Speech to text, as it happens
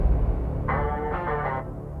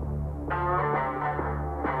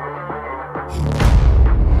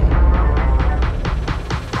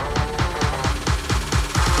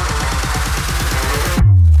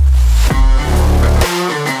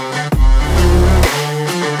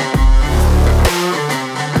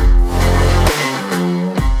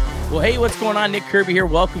what's going on? Nick Kirby here.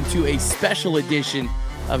 Welcome to a special edition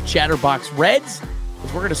of Chatterbox Reds,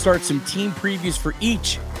 as we're going to start some team previews for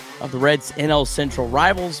each of the Reds' NL Central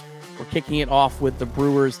rivals. We're kicking it off with the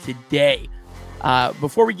Brewers today.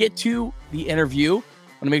 Before we get to the interview, I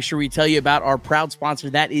want to make sure we tell you about our proud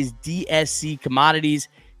sponsor. That is DSC Commodities.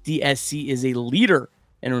 DSC is a leader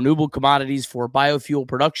in renewable commodities for biofuel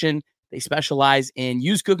production. They specialize in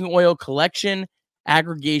used cooking oil collection,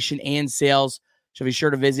 aggregation, and sales. So be sure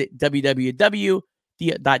to visit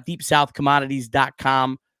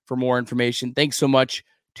www.deepsouthcommodities.com for more information. Thanks so much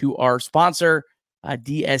to our sponsor,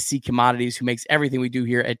 DSC Commodities, who makes everything we do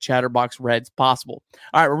here at Chatterbox Reds possible.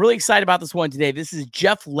 All right, we're really excited about this one today. This is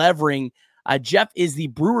Jeff Levering. Jeff is the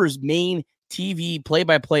Brewers' main TV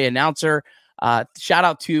play-by-play announcer. Shout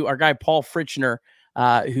out to our guy, Paul Fritchner,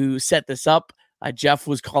 who set this up. Jeff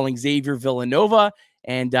was calling Xavier Villanova,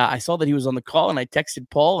 and I saw that he was on the call, and I texted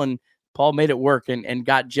Paul, and Paul made it work and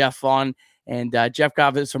got Jeff on. And Jeff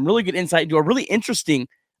got some really good insight into a really interesting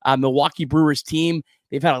Milwaukee Brewers team.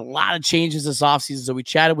 They've had a lot of changes this offseason, so we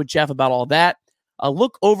chatted with Jeff about all that.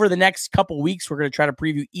 Look over the next couple weeks. We're going to try to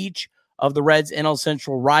preview each of the Reds' NL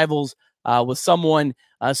Central rivals with someone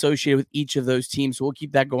associated with each of those teams. So we'll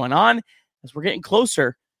keep that going on as we're getting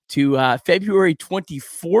closer to February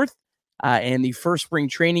 24th and the first spring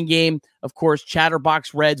training game. Of course,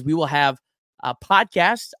 Chatterbox Reds, we will have a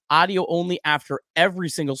podcast, audio only, after every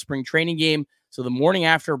single spring training game. So the morning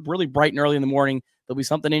after, really bright and early in the morning, there'll be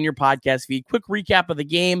something in your podcast feed. Quick recap of the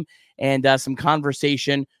game and some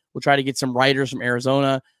conversation. We'll try to get some writers from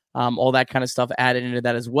Arizona, all that kind of stuff added into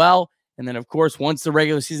that as well. And then, of course, once the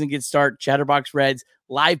regular season gets started, Chatterbox Reds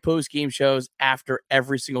live post-game shows after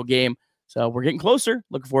every single game. So we're getting closer.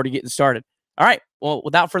 Looking forward to getting started. All right. Well,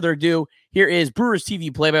 without further ado, here is Brewers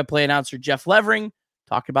TV play-by-play announcer Jeff Levering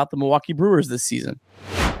talking about the Milwaukee Brewers this season.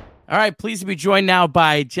 All right. Pleased to be joined now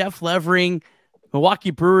by Jeff Levering,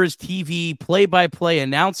 Milwaukee Brewers TV play-by-play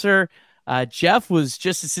announcer. Jeff was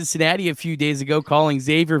just in Cincinnati a few days ago calling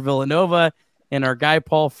Xavier Villanova, and our guy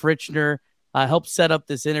Paul Fritchner helped set up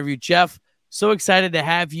this interview. Jeff, so excited to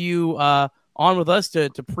have you on with us to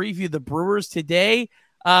preview the Brewers today.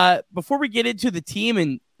 Before we get into the team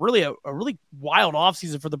and really a really wild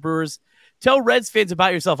offseason for the Brewers, tell Reds fans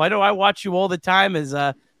about yourself. I know I watch you all the time as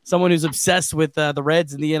someone who's obsessed with the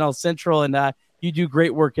Reds and the NL Central, and you do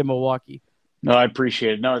great work in Milwaukee. No, I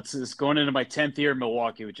appreciate it. No, it's going into my 10th year in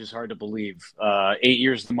Milwaukee, which is hard to believe. 8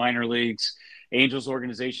 years in the minor leagues, Angels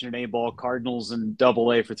organization in A-ball, Cardinals in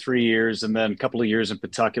Double-A for 3 years, and then a couple of years in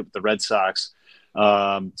Pawtucket with the Red Sox.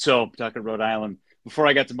 So Pawtucket, Rhode Island, before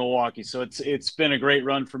I got to Milwaukee. So it's been a great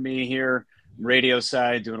run for me here. Radio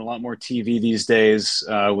side, doing a lot more TV these days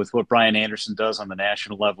with what Brian Anderson does on the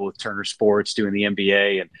national level with Turner Sports, doing the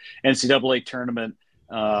NBA and NCAA tournament.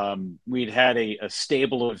 We'd had a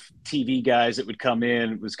stable of TV guys that would come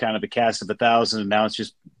in. It was kind of a cast of 1,000, and now it's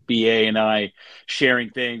just BA and I sharing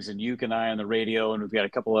things, and Uke and I on the radio, and we've got a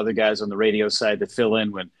couple other guys on the radio side that fill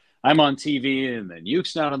in when I'm on TV, and then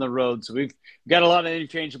Uke's not on the road. So we've got a lot of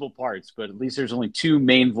interchangeable parts, but at least there's only two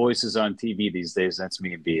main voices on TV these days. That's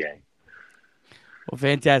me and BA. Well,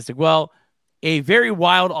 fantastic. Well, a very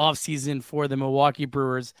wild offseason for the Milwaukee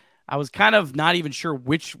Brewers. I was kind of not even sure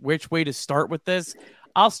which way to start with this.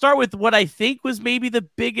 I'll start with what I think was maybe the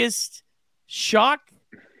biggest shock,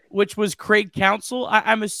 which was Craig Counsell.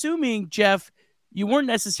 I'm assuming, Jeff, you weren't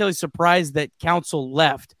necessarily surprised that Counsell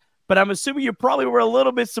left, but I'm assuming you probably were a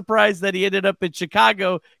little bit surprised that he ended up in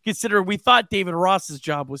Chicago, considering we thought David Ross's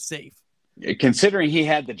job was safe. Considering he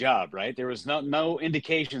had the job, right? There was no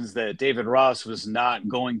indications that David Ross was not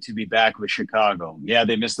going to be back with Chicago. Yeah,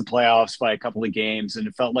 they missed the playoffs by a couple of games, and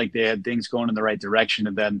it felt like they had things going in the right direction.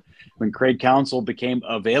 And then when Craig Counsell became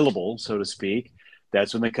available, so to speak,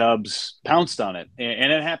 that's when the Cubs pounced on it.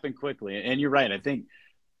 And it happened quickly. And you're right. I think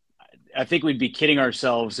we'd be kidding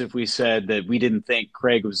ourselves if we said that we didn't think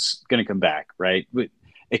Craig was going to come back, right?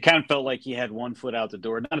 It kind of felt like he had one foot out the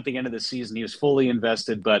door. Not at the end of the season. He was fully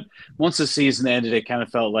invested. But once the season ended, it kind of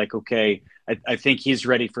felt like, okay, I think he's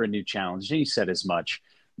ready for a new challenge. And he said as much.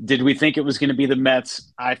 Did we think it was going to be the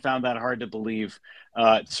Mets? I found that hard to believe.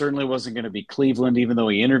 It certainly wasn't going to be Cleveland, even though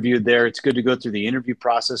he interviewed there. It's good to go through the interview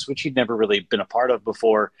process, which he'd never really been a part of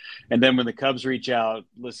before. And then when the Cubs reach out,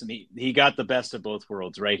 listen, he got the best of both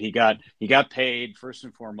worlds, right? He got paid first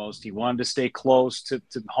and foremost. He wanted to stay close to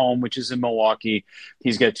home, which is in Milwaukee.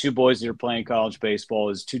 He's got two boys that are playing college baseball.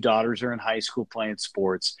 His two daughters are in high school playing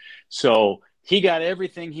sports. So he got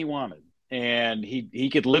everything he wanted. And he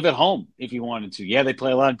could live at home if he wanted to. Yeah, they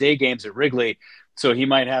play a lot of day games at Wrigley, so he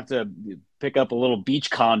might have to pick up a little beach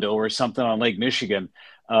condo or something on Lake Michigan.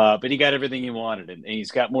 but he got everything he wanted, and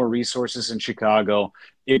he's got more resources in Chicago.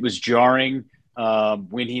 It was jarring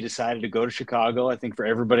when he decided to go to Chicago, I think, for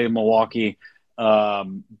everybody in Milwaukee.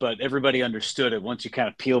 But everybody understood it. Once you kind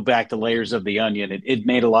of peel back the layers of the onion, it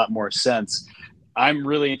made a lot more sense. I'm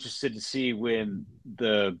really interested to see when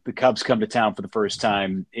the Cubs come to town for the first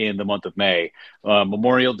time in the month of May.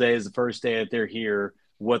 Memorial Day is the first day that they're here.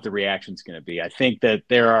 What the reaction is going to be. I think that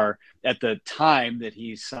there are, at the time that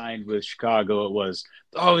he signed with Chicago, it was,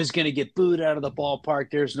 oh, he's going to get booed out of the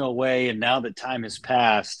ballpark. There's no way. And now that time has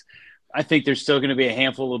passed, I think there's still going to be a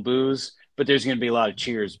handful of boos, but there's going to be a lot of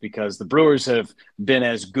cheers because the Brewers have been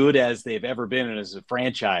as good as they've ever been as a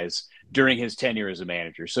franchise during his tenure as a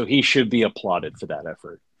manager. So he should be applauded for that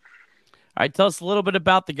effort. All right, tell us a little bit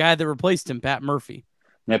about the guy that replaced him, Pat Murphy.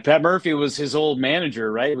 Now, Pat Murphy was his old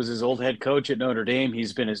manager, right? It was his old head coach at Notre Dame.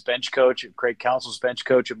 He's been his bench coach, Craig Counsell's bench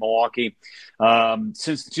coach at Milwaukee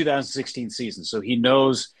since the 2016 season. So he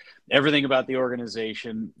knows everything about the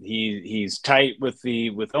organization. He's tight with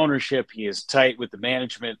ownership. He is tight with the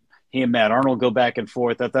management. He and Matt Arnold go back and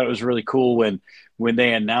forth. I thought it was really cool when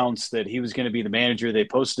they announced that he was going to be the manager. They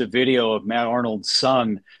posted a video of Matt Arnold's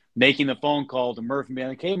son making the phone call to Murph and being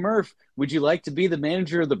like, "Hey, Murph, would you like to be the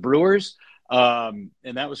manager of the Brewers?" And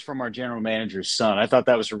that was from our general manager's son. I thought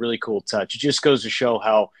that was a really cool touch. It just goes to show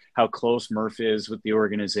how close Murph is with the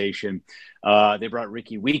organization. They brought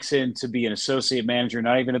Ricky Weeks in to be an associate manager,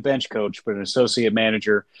 not even a bench coach, but an associate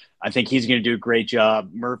manager. I think he's going to do a great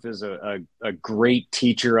job. Murph is a great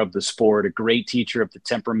teacher of the sport, a great teacher of the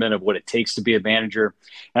temperament of what it takes to be a manager.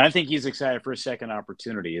 And I think he's excited for a second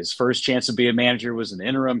opportunity. His first chance to be a manager was an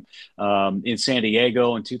interim in San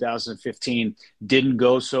Diego in 2015. Didn't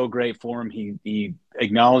go so great for him. He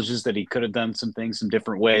acknowledges that he could have done some things some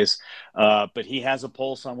different ways, but he has a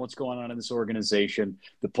pulse on what's going on in this organization.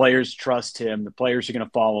 The players trust him. The players are going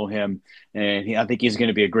to follow him, and I think he's going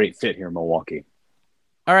to be a great fit here in Milwaukee.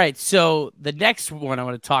 All right, so the next one I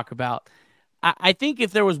want to talk about, I think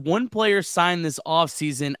if there was one player signed this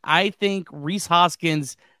offseason, I think Rhys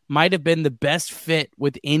Hoskins might have been the best fit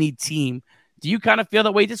with any team. Do you kind of feel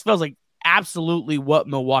that way? It just feels like absolutely what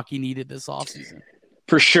Milwaukee needed this offseason.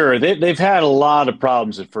 For sure. They've had a lot of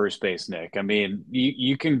problems at first base, Nick. I mean,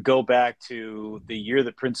 you can go back to the year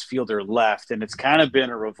that Prince Fielder left, and it's kind of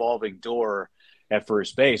been a revolving door at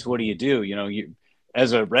first base. What do? You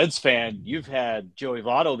as a Reds fan, you've had Joey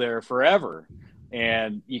Votto there forever,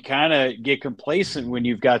 and you kind of get complacent when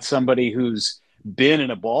you've got somebody who's been in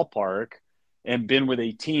a ballpark and been with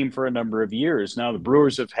a team for a number of years. Now the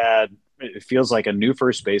Brewers have had, it feels like, a new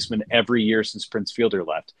first baseman every year since Prince Fielder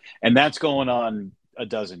left, and that's going on a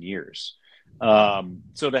dozen years.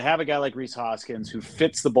 So to have a guy like Rhys Hoskins who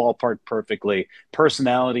fits the ballpark perfectly,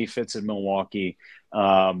 personality fits in Milwaukee,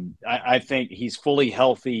 I think he's fully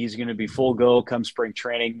healthy. He's going to be full go come spring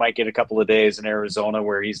training. Might get a couple of days in Arizona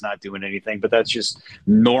where he's not doing anything, but that's just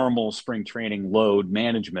normal spring training load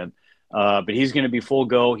management. But he's going to be full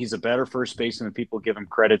go. He's a better first baseman than people give him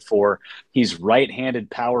credit for. He's right-handed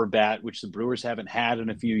power bat, which the Brewers haven't had in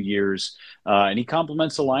a few years, and he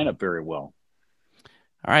complements the lineup very well.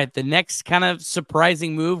 All right, the next kind of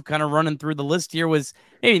surprising move, kind of running through the list here, was,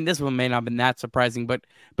 maybe this one may not have been that surprising, but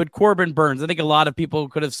Corbin Burnes. I think a lot of people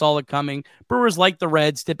could have saw it coming. Brewers, like the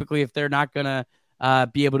Reds, typically if they're not going to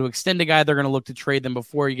be able to extend a guy, they're going to look to trade them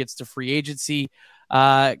before he gets to free agency.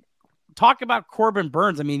 Talk about Corbin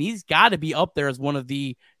Burnes. I mean, he's got to be up there as one of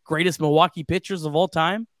the greatest Milwaukee pitchers of all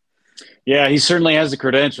time. Yeah, he certainly has the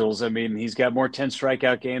credentials. I mean, he's got more 10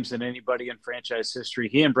 strikeout games than anybody in franchise history.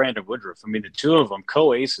 He and Brandon Woodruff, I mean, the two of them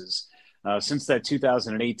co-aces since that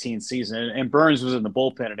 2018 season. And Burnes was in the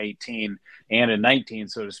bullpen in 18 and in 19,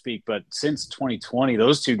 so to speak. But since 2020,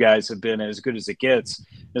 those two guys have been as good as it gets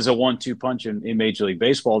as a 1-2 punch in Major League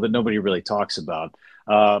Baseball that nobody really talks about.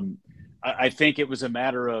 I think it was a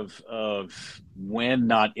matter of when,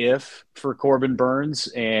 not if, for Corbin Burnes,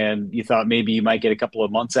 and you thought maybe you might get a couple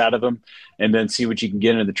of months out of him and then see what you can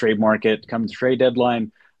get into the trade market come the trade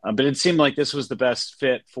deadline. But it seemed like this was the best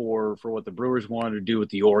fit for what the Brewers wanted to do with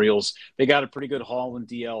the Orioles. They got a pretty good haul in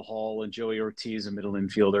DL Hall and Joey Ortiz, a middle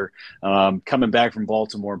infielder, coming back from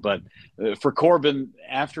Baltimore. But for Corbin,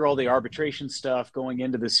 after all the arbitration stuff going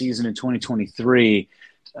into the season in 2023,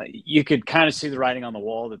 you could kind of see the writing on the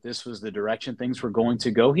wall that this was the direction things were going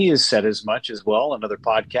to go. He has said as much as well in other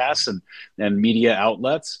podcasts and media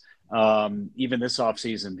outlets. Even this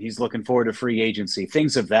offseason, he's looking forward to free agency,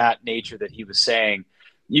 things of that nature that he was saying.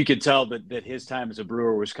 you could tell that his time as a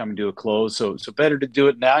Brewer was coming to a close. So better to do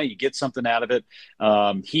it now. You get something out of it.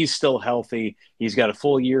 He's still healthy. He's got a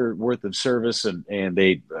full year worth of service, and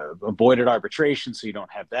they avoided arbitration, so you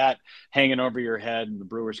don't have that hanging over your head. And the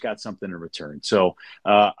Brewers got something in return. So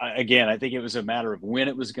again, I think it was a matter of when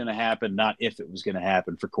it was going to happen, not if it was going to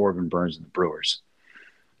happen for Corbin Burnes and the Brewers.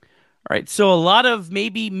 All right, so a lot of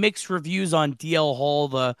maybe mixed reviews on DL Hall,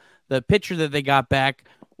 the pitcher that they got back.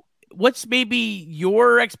 What's maybe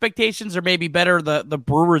your expectations, or maybe better, the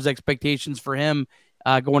Brewers' expectations for him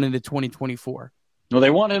going into 2024? Well, they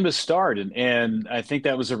want him to start, and I think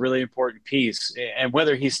that was a really important piece. And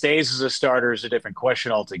whether he stays as a starter is a different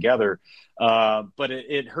question altogether. But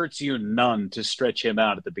it hurts you none to stretch him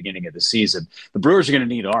out at the beginning of the season. The Brewers are going to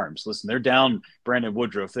need arms. Listen, they're down Brandon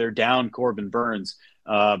Woodruff. They're down Corbin Burnes.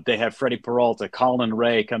 They have Freddie Peralta, Colin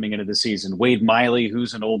Ray coming into the season, Wade Miley,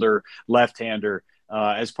 who's an older left-hander,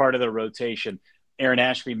 as part of their rotation. Aaron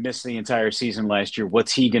Ashby missed the entire season last year.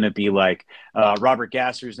 What's he going to be like? Robert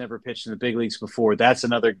Gasser's never pitched in the big leagues before. That's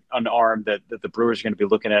an arm that the Brewers are going to be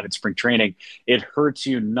looking at in spring training. It hurts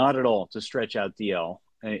you not at all to stretch out DL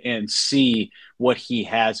and see what he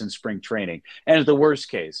has in spring training. And at the worst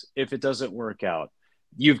case, if it doesn't work out,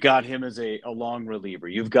 you've got him as a long reliever.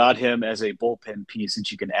 You've got him as a bullpen piece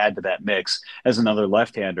that you can add to that mix as another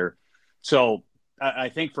left-hander. So I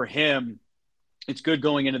think for him, it's good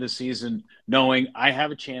going into the season knowing I have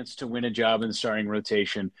a chance to win a job in the starting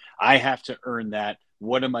rotation. I have to earn that.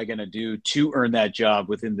 What am I going to do to earn that job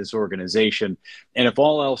within this organization? And if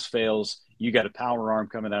all else fails, you got a power arm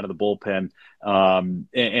coming out of the bullpen.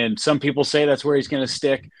 And some people say that's where he's going to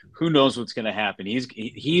stick. Who knows what's going to happen?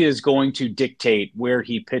 He is going to dictate where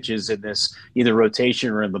he pitches in this either rotation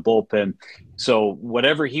or in the bullpen. So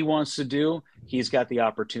whatever he wants to do, he's got the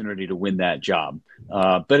opportunity to win that job.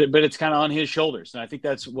 But it's kind of on his shoulders. And I think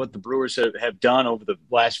that's what the Brewers have done over the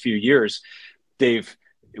last few years.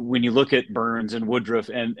 When you look at Burnes and Woodruff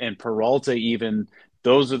and Peralta even,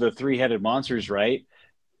 those are the three-headed monsters, right?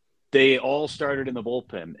 They all started in the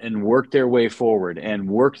bullpen and worked their way forward and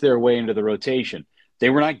worked their way into the rotation. They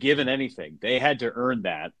were not given anything. They had to earn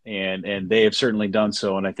that, and they have certainly done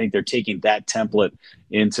so. And I think they're taking that template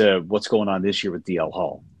into what's going on this year with DL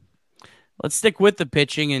Hall. Let's stick with the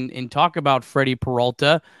pitching and talk about Freddie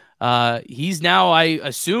Peralta. He's now, I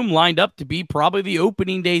assume, lined up to be probably the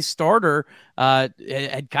opening day starter.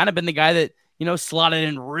 Had kind of been the guy that, slotted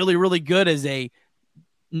in really, really good as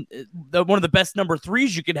one of the best number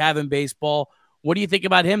threes you could have in baseball. What do you think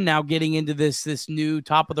about him now getting into this new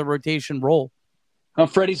top of the rotation role?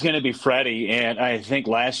 Freddie's going to be Freddie, and I think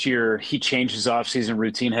last year he changed his offseason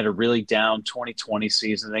routine, had a really down 2020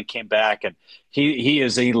 season, then came back, and he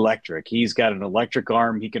is electric. He's got an electric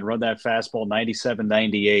arm. He can run that fastball 97,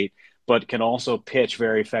 98, but can also pitch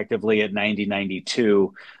very effectively at 90,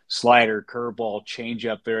 92. Slider, curveball,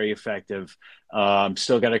 changeup, very effective.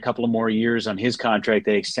 Still got a couple of more years on his contract.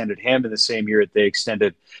 They extended him in the same year that they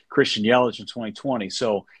extended Christian Yelich in 2020.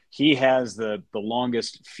 So he has the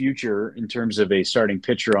longest future in terms of a starting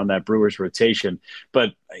pitcher on that Brewers rotation. But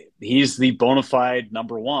he's the bona fide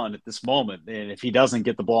number one at this moment. And if he doesn't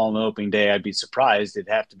get the ball on the opening day, I'd be surprised.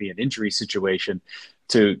 It'd have to be an injury situation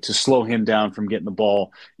to slow him down from getting the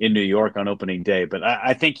ball in New York on opening day. But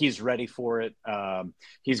I think he's ready for it.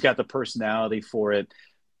 He's got the personality for it.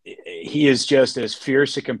 He is just as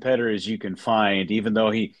fierce a competitor as you can find, even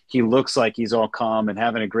though he looks like he's all calm and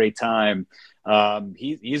having a great time.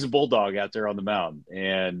 He's a bulldog out there on the mound.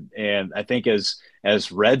 And I think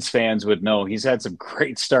as Reds fans would know, he's had some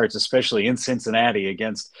great starts, especially in Cincinnati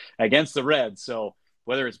against the Reds. So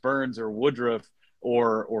whether it's Burnes or Woodruff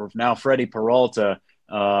or now Freddie Peralta,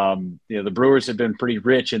 the Brewers have been pretty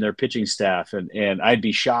rich in their pitching staff, and I'd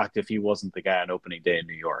be shocked if he wasn't the guy on opening day in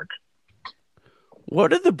New York.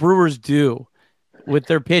 What did the Brewers do with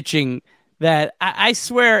their pitching that I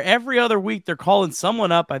swear every other week they're calling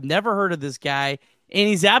someone up? I've never heard of this guy, and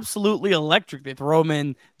he's absolutely electric. They throw him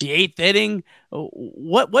in the eighth inning.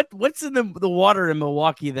 What's in the water in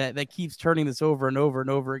Milwaukee that keeps turning this over and over and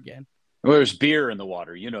over again? Well, there's beer in the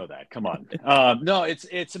water. You know that. Come on. No,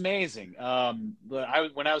 it's amazing. When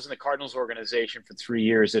I was in the Cardinals organization for 3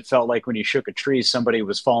 years, it felt like when you shook a tree, somebody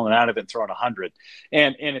was falling out of it and throwing 100.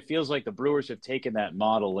 And it feels like the Brewers have taken that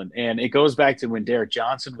model. And it goes back to when Derek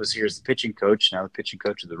Johnson was here as the pitching coach, now the pitching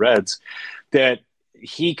coach of the Reds, that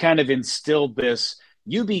he kind of instilled this,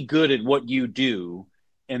 you be good at what you do,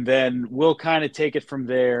 and then we'll kind of take it from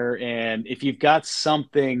there. And if you've got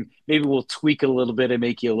something, maybe we'll tweak it a little bit and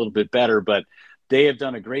make you a little bit better. But they have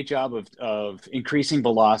done a great job of increasing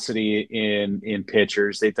velocity in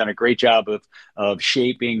pitchers. They've done a great job of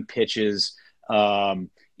shaping pitches.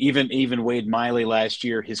 Even Wade Miley last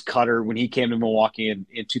year, his cutter when he came to Milwaukee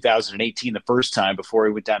in 2018, the first time before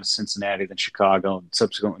he went down to Cincinnati, then Chicago, and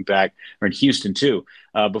subsequently back, or in Houston too,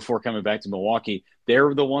 before coming back to Milwaukee.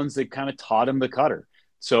 They're the ones that kind of taught him the cutter.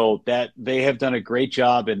 So that they have done a great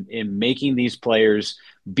job in making these players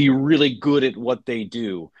be really good at what they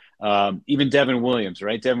do. Even Devin Williams,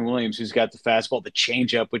 right? Devin Williams, who's got the fastball, the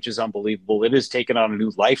changeup, which is unbelievable. It has taken on a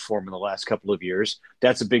new life form in the last couple of years.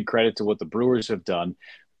 That's a big credit to what the Brewers have done.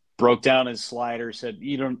 Broke down his slider, said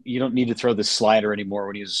you don't need to throw the slider anymore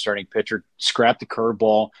when he was a starting pitcher. Scrap the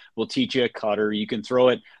curveball. We'll teach you a cutter. You can throw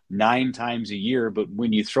it 9 times a year, but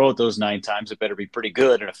when you throw it those 9 times, it better be pretty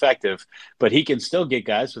good and effective. But he can still get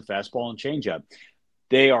guys with fastball and changeup.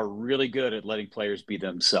 They are really good at letting players be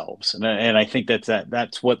themselves, and I think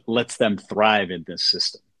that's what lets them thrive in this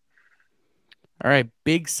system. All right,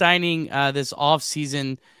 big signing this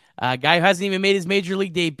offseason. Guy who hasn't even made his major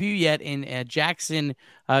league debut yet in Jackson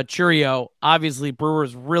Chourio. Obviously,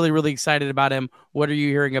 Brewers really, really excited about him. What are you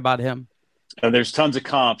hearing about him? There's tons of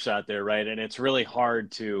comps out there, right? And it's really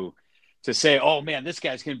hard to say, oh, man, this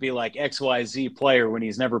guy's going to be like XYZ player when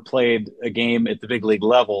he's never played a game at the big league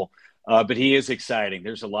level. But he is exciting.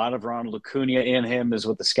 There's a lot of Ronald Acuna in him, is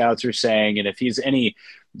what the scouts are saying. And if he's any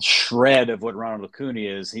shred of what Ronald Acuna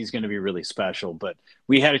is, he's going to be really special. But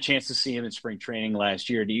we had a chance to see him in spring training last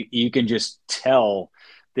year. You can just tell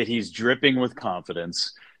that he's dripping with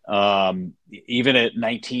confidence. Even at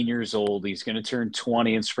 19 years old, he's going to turn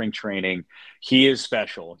 20 in spring training. He is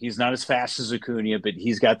special. He's not as fast as Acuna, but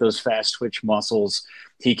he's got those fast twitch muscles.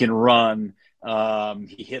 He can run.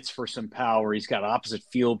 He hits for some power. He's got opposite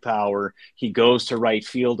field power. He goes to right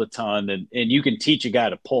field a ton, and you can teach a guy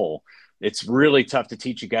to pull. It's really tough to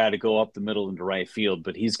teach a guy to go up the middle into right field,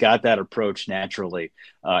 but he's got that approach naturally.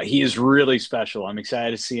 He is really special. I'm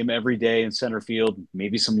excited to see him every day in center field,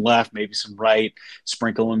 maybe some left, maybe some right,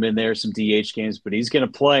 sprinkle him in there, some DH games, but he's going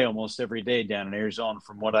to play almost every day down in Arizona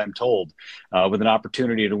from what I'm told, with an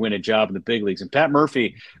opportunity to win a job in the big leagues. And Pat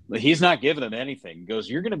Murphy, he's not giving him anything. He goes,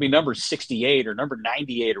 you're going to be number 68 or number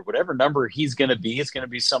 98 or whatever number he's going to be. It's going to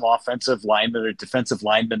be some offensive lineman or defensive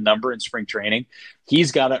lineman number in spring training.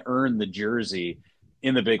 He's got to earn the jersey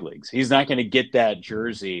in the big leagues. He's not going to get that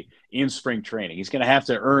jersey in spring training. He's going to have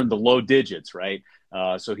to earn the low digits, right?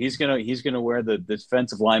 So he's going to wear the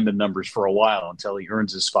defensive lineman numbers for a while until he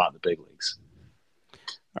earns his spot in the big leagues.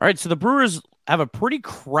 All right, so the Brewers have a pretty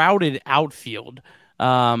crowded outfield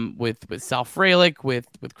with Sal Frelick, with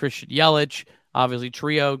Christian Yelich, obviously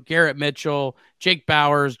Chourio, Garrett Mitchell, Jake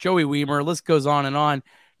Bauers, Joey Wiemer. List goes on and on.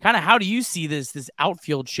 Kind of how do you see this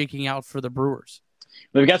outfield shaking out for the Brewers?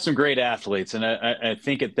 They've got some great athletes, and I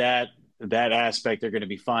think at that aspect they're going to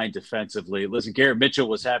be fine defensively. Listen, Garrett Mitchell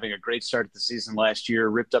was having a great start to the season last year,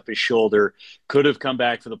 ripped up his shoulder, could have come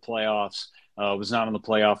back for the playoffs, was not on the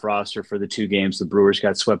playoff roster for the 2 games the Brewers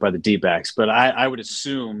got swept by the D-backs. But I would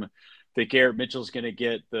assume that Garrett Mitchell's going to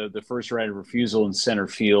get the first right of refusal in center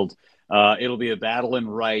field. It'll be a battle in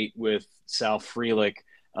right with Sal Frelick.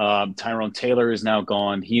 Tyrone Taylor is now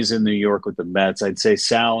gone. He's in New York with the Mets. I'd say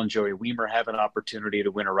Sal and Joey Wiemer have an opportunity to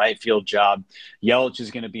win a right field job. Yelich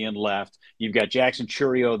is going to be in left. You've got Jackson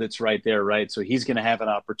Chourio that's right there, right? So he's going to have an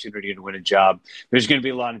opportunity to win a job. There's going to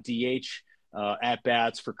be a lot of DH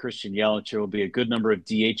at-bats for Christian Yelich. There will be a good number of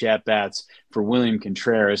DH at-bats for William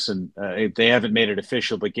Contreras, and they haven't made it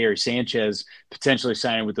official, but Gary Sanchez potentially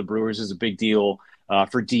signing with the Brewers is a big deal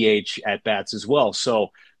for DH at-bats as well.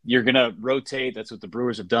 So you're going to rotate. That's what the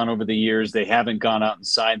Brewers have done over the years. They haven't gone out and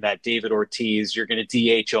signed that David Ortiz. You're going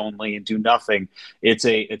to DH only and do nothing. It's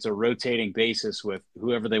a rotating basis with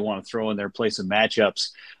whoever they want to throw in their place of matchups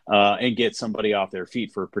and get somebody off their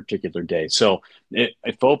feet for a particular day. So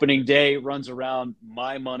if opening day runs around,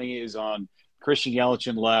 my money is on Christian Yelich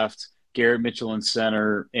in left, Garrett Mitchell in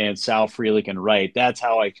center, and Sal Frelick in right. That's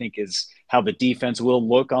how I think is how the defense will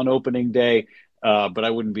look on opening day. But I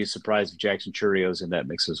wouldn't be surprised if Jackson Chourio's in that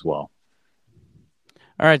mix as well.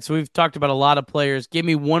 All right, so we've talked about a lot of players. Give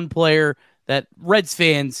me one player that Reds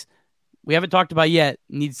fans we haven't talked about yet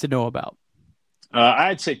needs to know about.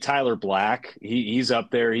 I'd say Tyler Black. He's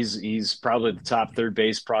up there. He's probably the top third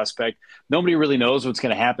base prospect. Nobody really knows what's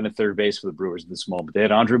going to happen at third base for the Brewers at this moment. They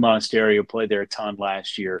had Andrew Monasterio, played there a ton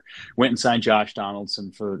last year. Went and signed Josh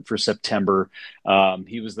Donaldson for September.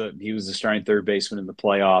 He was the starting third baseman in the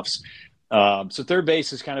playoffs. So third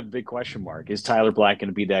base is kind of a big question mark. Is Tyler Black going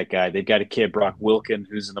to be that guy? They've got a kid, Brock Wilken,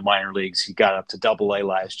 who's in the minor leagues. He got up to Double-A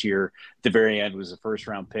last year. At the very end was a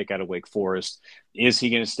first-round pick out of Wake Forest. Is he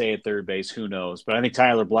going to stay at third base? Who knows? But I think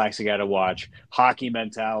Tyler Black's a guy to watch. Hockey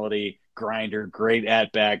mentality, grinder, great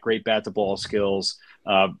at-bat, great bat-to-ball skills.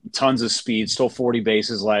 Tons of speed, stole 40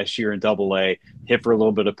 bases last year in Double-A, hit for a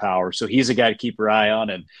little bit of power. So he's a guy to keep your eye on.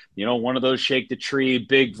 And one of those shake the tree,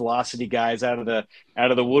 big velocity guys out of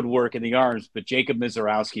the woodwork in the arms. But Jacob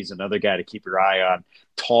Mizorowski is another guy to keep your eye on.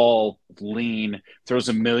 Tall, lean, throws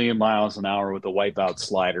a million miles an hour with a wipeout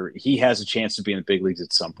slider. He has a chance to be in the big leagues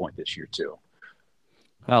at some point this year too.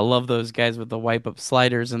 I love those guys with the wipe up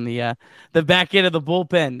sliders and the back end of the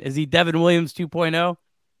bullpen. Is he Devin Williams 2.0?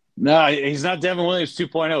 No, he's not Devin Williams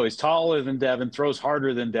 2.0. He's taller than Devin, throws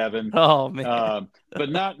harder than Devin. Oh man,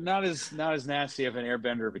 but not as nasty of an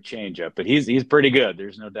airbender of a changeup. But he's pretty good.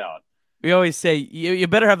 There's no doubt. We always say you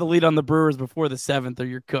better have the lead on the Brewers before the 7th, or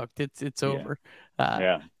you're cooked. It's over.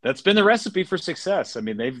 Yeah, that's been the recipe for success. I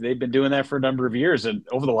mean, they've been doing that for a number of years, and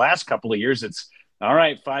over the last couple of years, it's all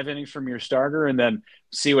right. 5 innings from your starter, and then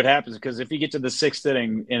see what happens. Because if you get to the 6th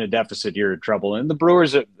inning in a deficit, you're in trouble. And the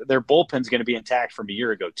Brewers, their bullpen's going to be intact from a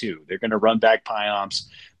year ago too. They're going to run back Payamps.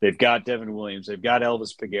 They've got Devin Williams. They've got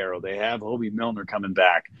Elvis Peguero. They have Hobie Milner coming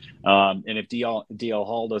back. And if DL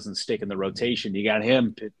Hall doesn't stick in the rotation, you got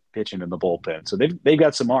him pitching in the bullpen. So they've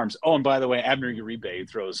got some arms. Oh, and by the way, Abner Uribe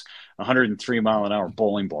throws 103 mile an hour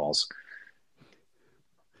bowling balls.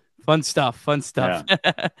 Fun stuff.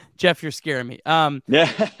 Yeah. Jeff, you're scaring me.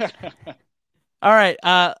 Yeah. All right.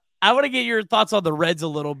 I want to get your thoughts on the Reds a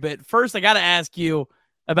little bit. First, I got to ask you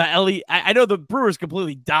about Ellie. I know the Brewers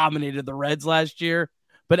completely dominated the Reds last year,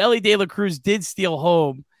 but Ellie De La Cruz did steal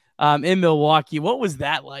home in Milwaukee. What was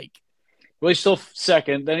that like? Well, he's still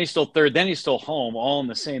second, then he's still third, then he's still home, all in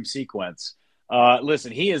the same sequence.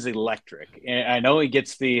 Listen, he is electric. And I know he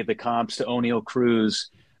gets the comps to O'Neal Cruz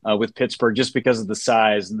with Pittsburgh just because of the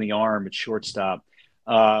size and the arm at shortstop.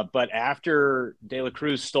 But after De La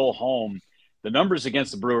Cruz stole home, the numbers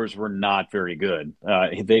against the Brewers were not very good.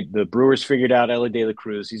 The Brewers figured out Ellie De La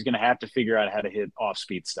Cruz. He's going to have to figure out how to hit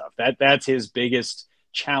off-speed stuff. That's his biggest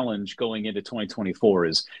challenge going into 2024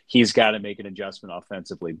 is he's got to make an adjustment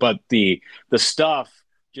offensively. But the stuff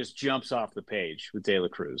just jumps off the page with De La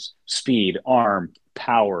Cruz. Speed, arm,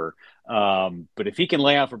 power. But if he can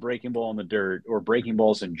lay off a breaking ball in the dirt or breaking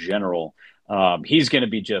balls in general, he's going to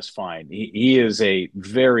be just fine. He is a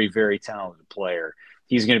very, very talented player.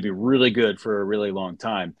 He's going to be really good for a really long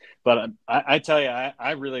time. But I tell you,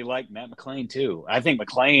 I really like Matt McLain too. I think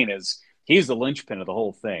McLain he's the linchpin of the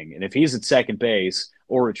whole thing. And if he's at second base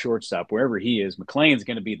or at shortstop, wherever he is, McLain's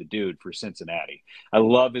going to be the dude for Cincinnati. I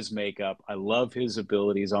love his makeup. I love his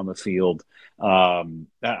abilities on the field.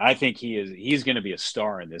 I think he's going to be a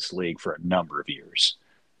star in this league for a number of years.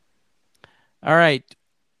 All right.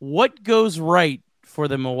 What goes right for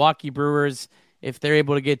the Milwaukee Brewers if they're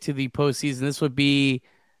able to get to the postseason? This would be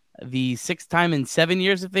the 6th time in 7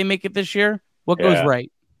 years if they make it this year. What goes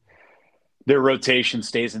right? Their rotation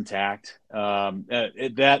stays intact.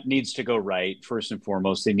 That needs to go right first and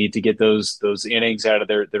foremost. They need to get those innings out of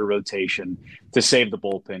their rotation to save the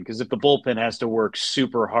bullpen. Because if the bullpen has to work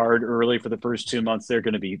super hard early for the first 2 months, they're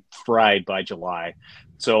going to be fried by July.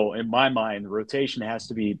 So in my mind, the rotation has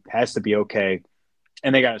to be okay,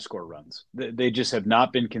 and they got to score runs. They just have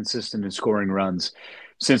not been consistent in scoring runs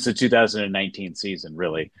since the 2019 season.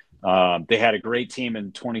 Really. They had a great team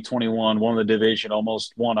in 2021, won the division,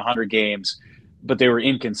 almost won 100 games, but they were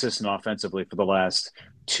inconsistent offensively for the last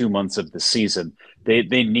 2 months of the season. They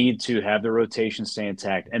need to have their rotation stay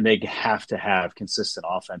intact, and they have to have consistent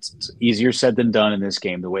offense. It's easier said than done in this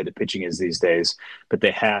game, the way the pitching is these days, but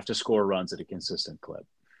they have to score runs at a consistent clip.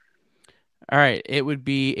 All right. It would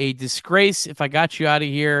be a disgrace if I got you out of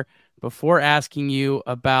here before asking you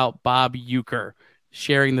about Bob Uecker.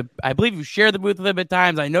 I believe you share the booth with him at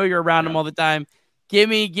times. I know you're around him all the time. Give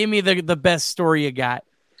me the best story you got.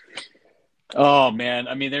 Oh man.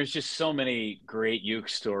 I mean, there's just so many great Ueck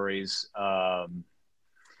stories.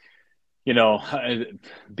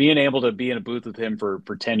 Being able to be in a booth with him for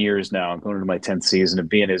 10 years now, I'm going into my 10th season, and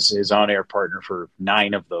being his on-air partner for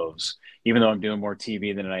 9 of those, even though I'm doing more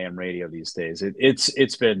TV than I am radio these days,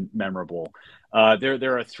 it's been memorable.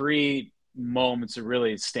 There are 3 moments that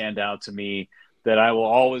really stand out to me that I will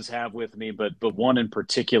always have with me, but one in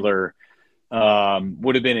particular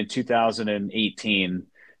would have been in 2018.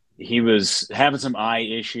 He was having some eye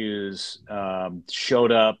issues,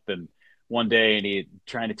 showed up and one day and he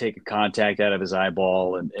trying to take a contact out of his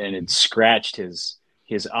eyeball and it scratched his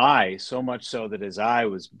eye so much so that his eye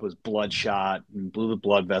was bloodshot and blew the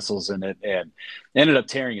blood vessels in it and ended up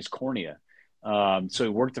tearing his cornea. So he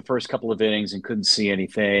worked the first couple of innings and couldn't see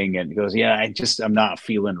anything. And he goes, I'm not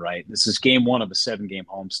feeling right. This is game 1 of a 7-game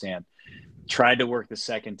homestand. Tried to work the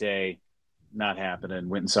second day, not happening.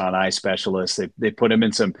 Went and saw an eye specialist. They put him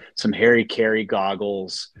in some Harry Carey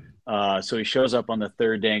goggles, So he shows up on the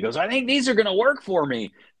third day and goes, I think these are going to work for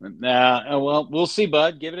me. Well, we'll see,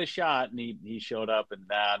 bud. Give it a shot. And he showed up and,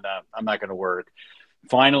 I'm not going to work.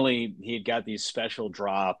 Finally, he had got these special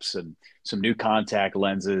drops and some new contact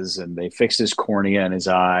lenses, and they fixed his cornea in his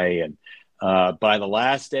eye. And by the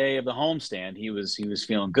last day of the homestand, he was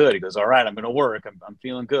feeling good. He goes, all right, I'm going to work. I'm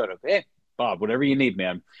feeling good. Okay, Bob, whatever you need,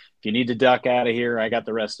 man. If you need to duck out of here, I got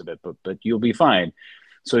the rest of it, but you'll be fine.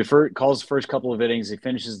 So he calls the first couple of innings. He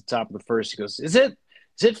finishes the top of the first. He goes, is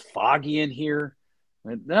it foggy in here?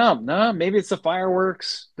 No, maybe it's the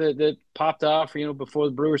fireworks that popped off, before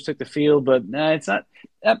the Brewers took the field. But it's not.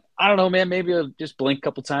 I don't know, man. Maybe I'll just blink a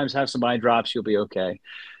couple times, have some eye drops. You'll be okay.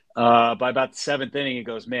 By about the seventh inning, he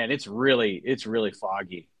goes, man, it's really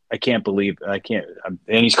foggy. I can't believe I can't.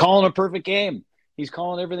 And he's calling a perfect game. He's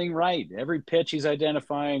calling everything right. Every pitch he's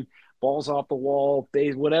identifying, balls off the wall,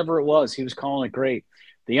 whatever it was, he was calling it great.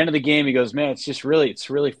 The end of the game, he goes, man, it's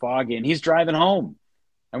really foggy. And he's driving home.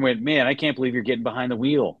 I went, man, I can't believe you're getting behind the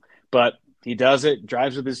wheel. But he does it,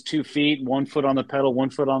 drives with his 2 feet, 1 foot on the pedal,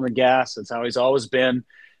 1 foot on the gas. That's how he's always been,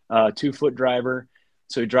 2-foot driver.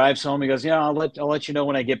 So he drives home. He goes, yeah, I'll let you know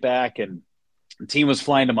when I get back. And the team was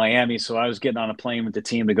flying to Miami, so I was getting on a plane with the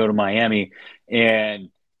team to go to Miami. And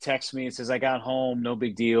texts me and says, I got home, no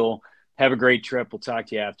big deal. Have a great trip. We'll talk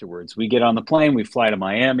to you afterwards. We get on the plane. We fly to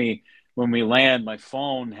Miami. When we land, my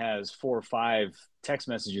phone has 4 or 5 text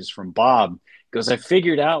messages from Bob because I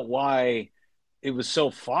figured out why it was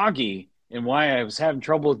so foggy and why I was having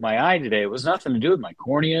trouble with my eye today. It was nothing to do with my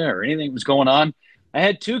cornea or anything that was going on. I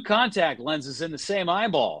had 2 contact lenses in the same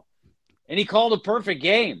eyeball, and he called a perfect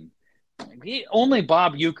game. Only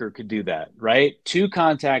Bob Uecker could do that, right? 2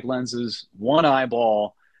 contact lenses, 1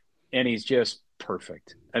 eyeball, and he's just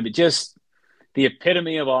perfect. I mean, just the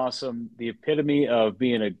epitome of awesome, the epitome of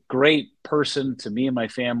being a great person to me and my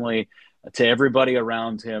family, to everybody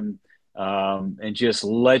around him, and just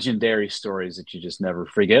legendary stories that you just never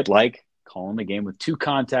forget, like calling the game with 2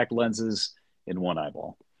 contact lenses in 1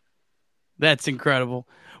 eyeball. That's incredible.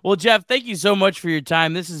 Well, Jeff, thank you so much for your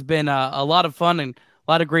time. This has been a lot of fun and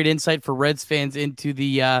a lot of great insight for Reds fans into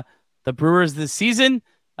the Brewers this season.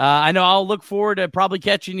 I know I'll look forward to probably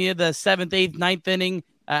catching you the 7th, 8th, 9th inning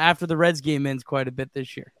after the Reds game ends quite a bit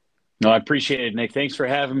this year. No, I appreciate it, Nick. Thanks for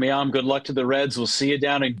having me on. Good luck to the Reds. We'll see you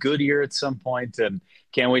down in Goodyear at some point, and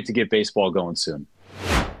can't wait to get baseball going soon.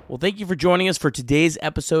 Well, thank you for joining us for today's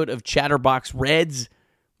episode of Chatterbox Reds.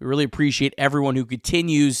 We really appreciate everyone who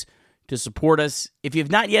continues to support us. If you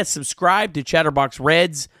have not yet subscribed to Chatterbox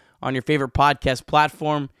Reds on your favorite podcast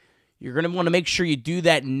platform, you're going to want to make sure you do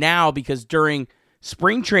that now because during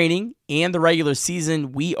spring training and the regular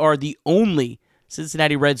season, we are the only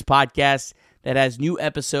Cincinnati Reds podcast that has new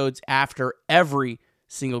episodes after every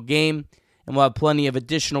single game, and we'll have plenty of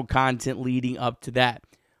additional content leading up to that.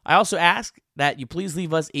 I also ask that you please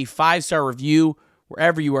leave us a 5-star review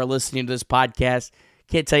wherever you are listening to this podcast.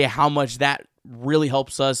 Can't tell you how much that really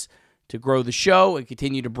helps us to grow the show and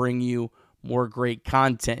continue to bring you more great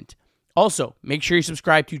content. Also, make sure you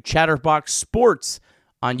subscribe to Chatterbox Sports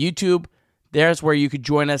on YouTube. There's where you could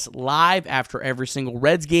join us live after every single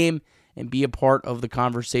Reds game and be a part of the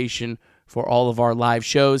conversation for all of our live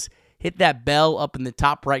shows. Hit that bell up in the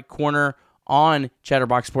top right corner on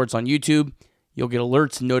Chatterbox Sports on YouTube. You'll get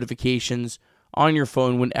alerts and notifications on your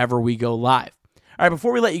phone whenever we go live. All right,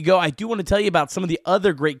 before we let you go, I do want to tell you about some of the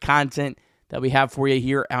other great content that we have for you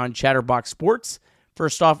here on Chatterbox Sports.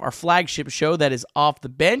 First off, our flagship show that is Off the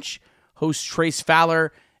Bench. Host Trace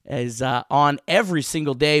Fowler is on every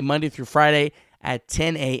single day, Monday through Friday at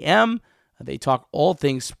 10 a.m. They talk all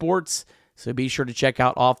things sports, so be sure to check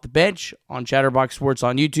out Off the Bench on Chatterbox Sports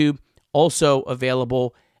on YouTube. Also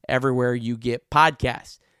available everywhere you get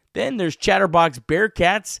podcasts. Then there's Chatterbox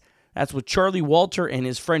Bearcats. That's with Charlie Walter and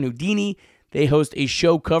his friend Houdini. They host a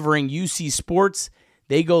show covering UC sports.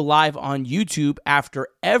 They go live on YouTube after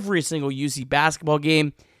every single UC basketball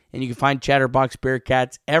game, and you can find Chatterbox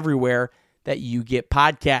Bearcats everywhere that you get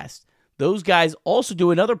podcasts. Those guys also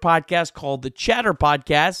do another podcast called the Chatter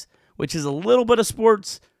Podcast, which is a little bit of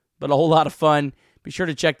sports, but a whole lot of fun. Be sure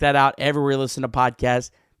to check that out everywhere you listen to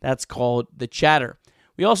podcasts. That's called The Chatter.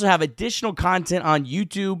 We also have additional content on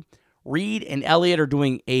YouTube. Reed and Elliot are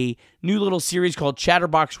doing a new little series called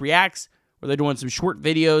Chatterbox Reacts, where they're doing some short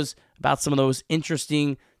videos about some of those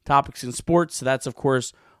interesting topics in sports. So that's, of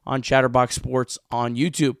course, on Chatterbox Sports on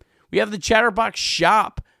YouTube. We have the Chatterbox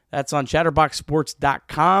Shop. That's on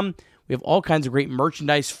chatterboxsports.com. We have all kinds of great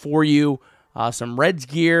merchandise for you. Some Reds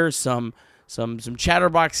gear, some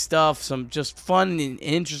Chatterbox stuff, some just fun and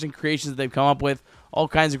interesting creations that they've come up with. All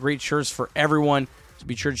kinds of great shirts for everyone. So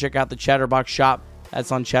be sure to check out the Chatterbox Shop.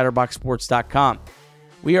 That's on chatterboxsports.com.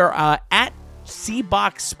 We are at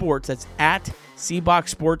CBox Sports. That's at CBox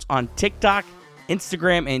Sports on TikTok,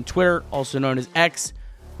 Instagram, and Twitter, also known as X.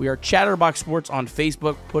 We are Chatterbox Sports on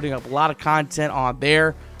Facebook, putting up a lot of content on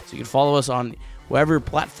there, so you can follow us on whatever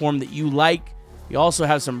platform that you like. We also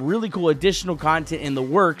have some really cool additional content in the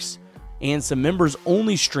works and some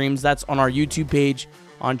members-only streams. That's on our YouTube page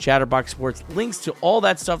on Chatterbox Sports. Links to all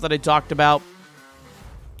that stuff that I talked about,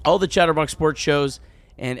 all the Chatterbox Sports shows,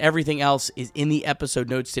 and everything else is in the episode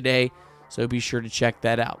notes today, so be sure to check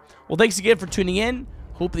that out. Well, thanks again for tuning in.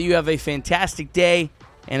 Hope that you have a fantastic day,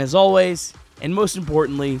 and as always, and most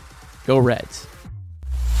importantly, go Reds.